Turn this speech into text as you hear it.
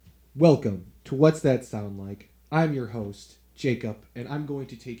Welcome to What's That Sound Like? I'm your host, Jacob, and I'm going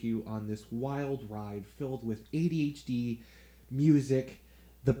to take you on this wild ride filled with ADHD, music,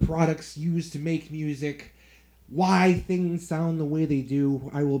 the products used to make music, why things sound the way they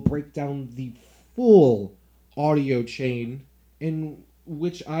do. I will break down the full audio chain in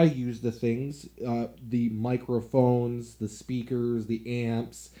which I use the things, the microphones, the speakers, the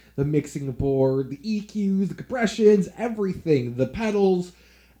amps, the mixing board, the EQs, the compressions, everything, the pedals,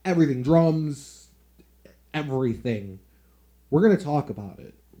 everything, drums, everything. We're going to talk about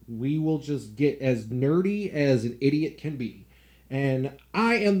it. We will just get as nerdy as an idiot can be. And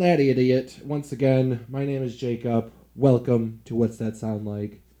I am that idiot. Once again, my name is Jacob. Welcome to What's That Sound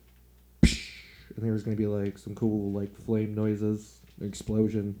Like? And there's going to be like some cool like flame noises,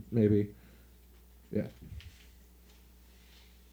 explosion, maybe. Yeah.